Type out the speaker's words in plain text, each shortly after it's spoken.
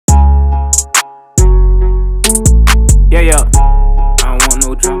yeah. I don't want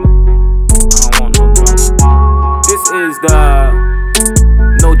no drama. I don't want no drama. This is the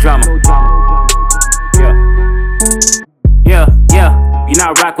No Drama. Yeah. You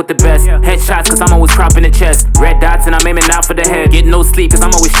not rock with the best. Headshots cause I'm always cropping the chest. Red dots and I'm aiming out for the head. Get no sleep cause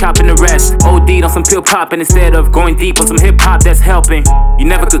I'm always chopping the rest. OD'd on some pill popping instead of going deep on some hip hop that's helping. You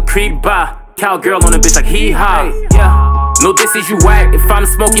never could creep by. Cowgirl on a bitch like hee-haw. Yeah. No, this is you whack. If I'm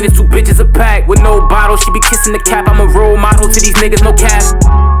smoking, it's two bitches a pack. With no bottle, she be kissing the cap. I'm a role model to these niggas, no cap.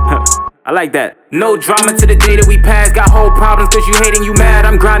 I like that. No drama to the day that we pass. Got whole problems cause you hating, you mad.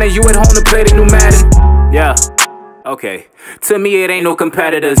 I'm grinding, you at home to play the new Madden. Yeah. Okay, to me it ain't no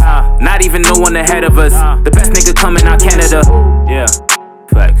competitors. Not even no one ahead of us. The best nigga coming out Canada. Yeah,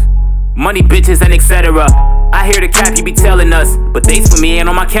 facts. Money, bitches, and etc. I hear the cap you be telling us, but dates for me ain't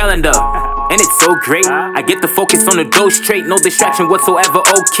on my calendar. And it's so great, I get the focus on the dough straight. No distraction whatsoever,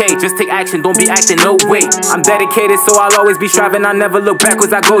 okay. Just take action, don't be acting, no way. I'm dedicated, so I'll always be striving. I never look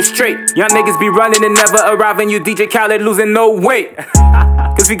backwards, I go straight. Young niggas be running and never arriving. You DJ Khaled losing no weight.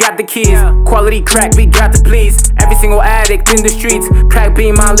 Cause we got the keys, quality crack, we got to please. Every single addict in the streets, crack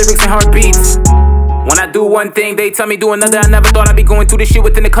being my lyrics and heartbeats. When I do one thing, they tell me do another. I never thought I'd be going through this shit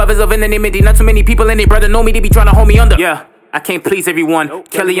within the covers of anonymity. Not too many people and they brother know me, they be trying to hold me under. Yeah, I can't please everyone.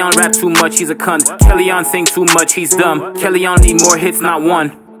 KELLIYON rap too much, he's a cunt. KELLIYON sing too much, he's dumb. KELLIYON need more hits, not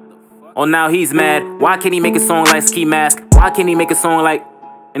one. Oh, now he's mad. Why can't he make a song like Ski Mask? Why can't he make a song like...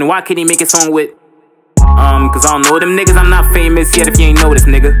 And why can't he make a song with... Cause I don't know them niggas, I'm not famous yet if you ain't know this,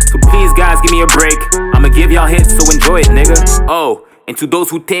 nigga. So please, guys, give me a break. I'ma give y'all hits, so enjoy it, nigga. Oh, and to those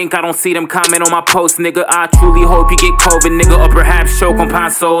who think I don't see them comment on my post, nigga, I truly hope you get COVID, nigga. Or perhaps choke on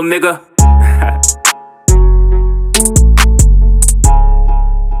Pine Soul, nigga.